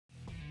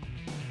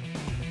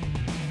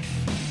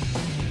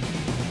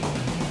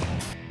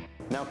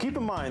Now keep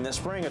in mind that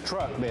spraying a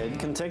truck bed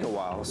can take a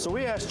while, so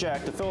we asked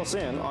Jack to fill us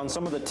in on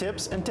some of the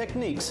tips and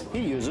techniques he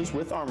uses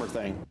with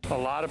ArmorThane. A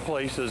lot of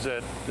places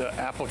that the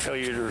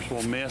applicators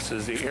will miss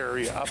is the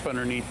area up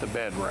underneath the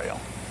bed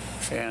rail.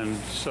 And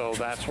so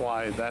that's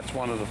why that's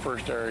one of the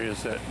first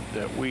areas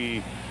that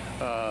we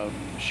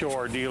show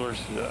our dealers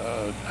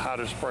how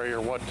to spray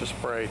or what to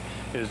spray,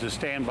 is to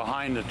stand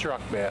behind the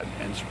truck bed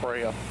and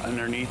spray up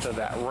underneath of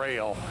that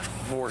rail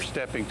before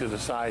stepping to the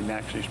side and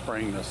actually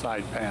spraying the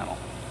side panel.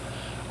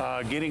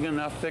 Getting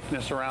enough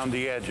thickness around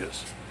the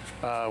edges.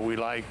 We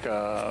like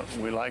to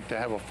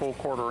have a full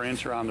 1/4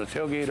 inch around the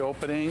tailgate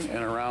opening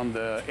and around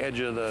the edge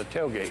of the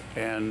tailgate.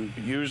 And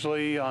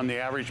usually on the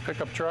average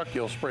pickup truck,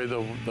 you'll spray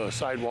the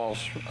sidewalls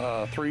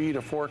 3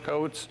 to 4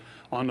 coats,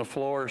 on the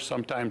floor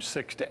sometimes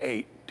 6 to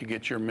 8 to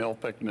get your mill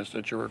thickness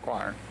that you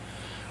require.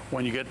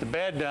 When you get the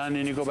bed done,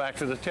 then you go back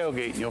to the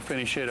tailgate and you'll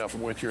finish it up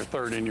with your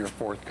 3rd and your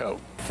 4th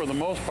coat. For the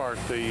most part,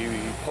 the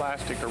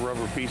plastic or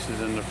rubber pieces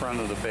in the front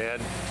of the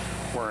bed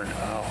were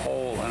a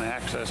hole, an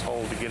access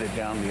hole to get it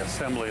down the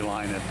assembly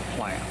line at the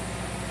plant.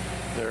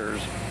 There's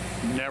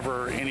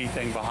never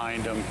anything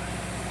behind them.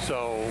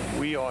 So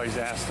we always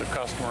ask the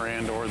customer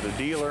and or the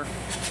dealer,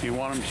 do you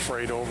want them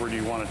sprayed over, do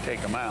you want to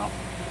take them out?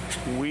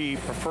 We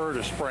prefer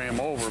to spray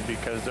them over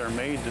because they're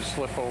made to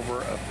slip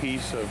over a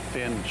piece of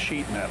thin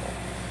sheet metal.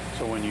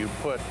 So when you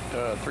put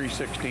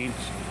 3/16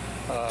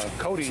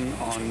 coating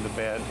on the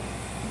bed,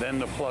 then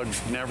the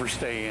plugs never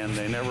stay in,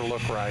 they never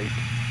look right.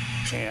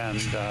 And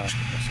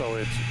so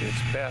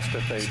it's best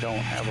if they don't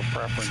have a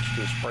preference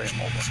to spray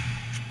them over.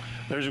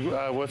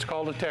 There's what's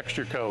called a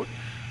texture coat.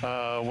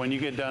 When you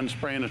get done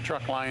spraying a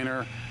truck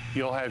liner,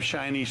 you'll have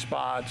shiny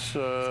spots,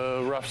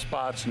 rough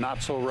spots,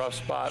 not so rough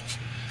spots,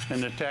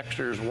 and the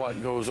texture is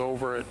what goes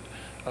over it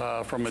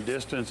from a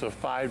distance of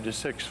 5 to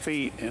 6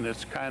 feet, and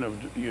it's kind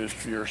of,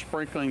 you're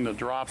sprinkling the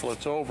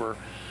droplets over.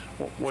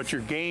 What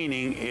you're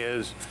gaining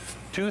is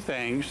 2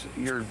 things.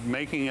 You're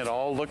making it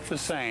all look the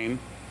same,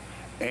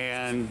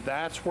 and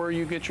that's where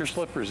you get your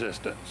slip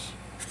resistance.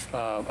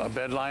 A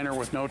bed liner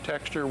with no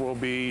texture will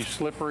be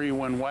slippery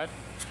when wet,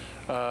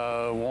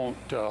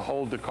 won't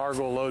hold the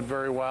cargo load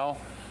very well.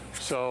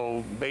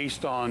 So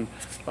based on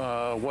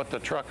what the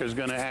truck is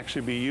going to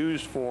actually be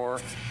used for,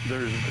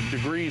 there's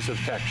degrees of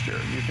texture.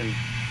 You can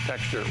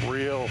texture it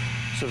real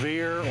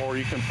severe, or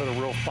you can put a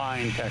real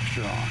fine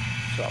texture on.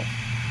 So,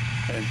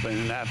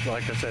 and that,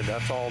 like I said,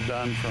 that's all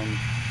done from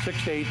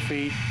 6 to 8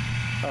 feet.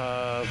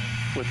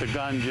 With the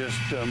gun just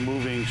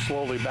moving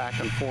slowly back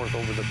and forth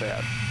over the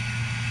bed.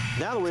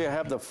 Now that we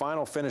have the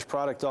final finished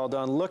product all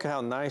done, look how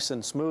nice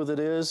and smooth it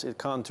is. It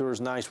contours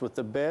nice with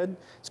the bed.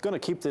 It's going to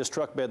keep this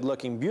truck bed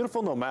looking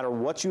beautiful no matter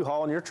what you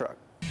haul in your truck.